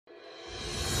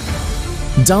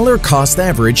Dollar Cost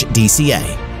Average (DCA).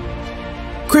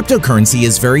 Cryptocurrency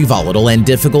is very volatile and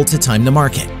difficult to time the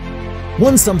market.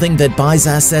 Want something that buys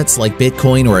assets like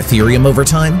Bitcoin or Ethereum over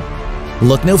time?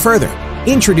 Look no further.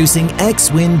 Introducing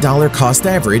xWIN Dollar Cost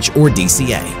Average or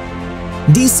DCA.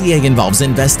 DCA involves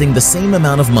investing the same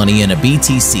amount of money in a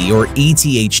BTC or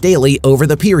ETH daily over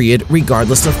the period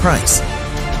regardless of price.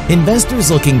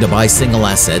 Investors looking to buy single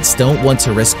assets don't want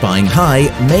to risk buying high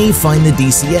may find the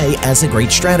DCA as a great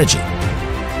strategy.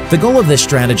 The goal of this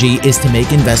strategy is to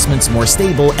make investments more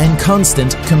stable and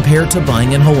constant compared to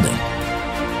buying and holding.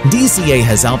 DCA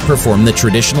has outperformed the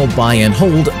traditional buy and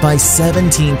hold by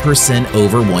 17%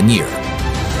 over 1 year.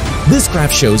 This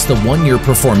graph shows the 1-year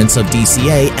performance of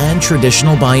DCA and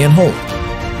traditional buy and hold.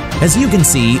 As you can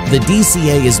see, the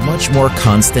DCA is much more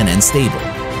constant and stable.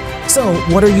 So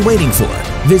what are you waiting for?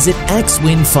 Visit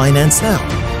xWIN Finance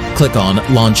now. Click on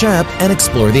Launch App and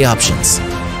explore the options.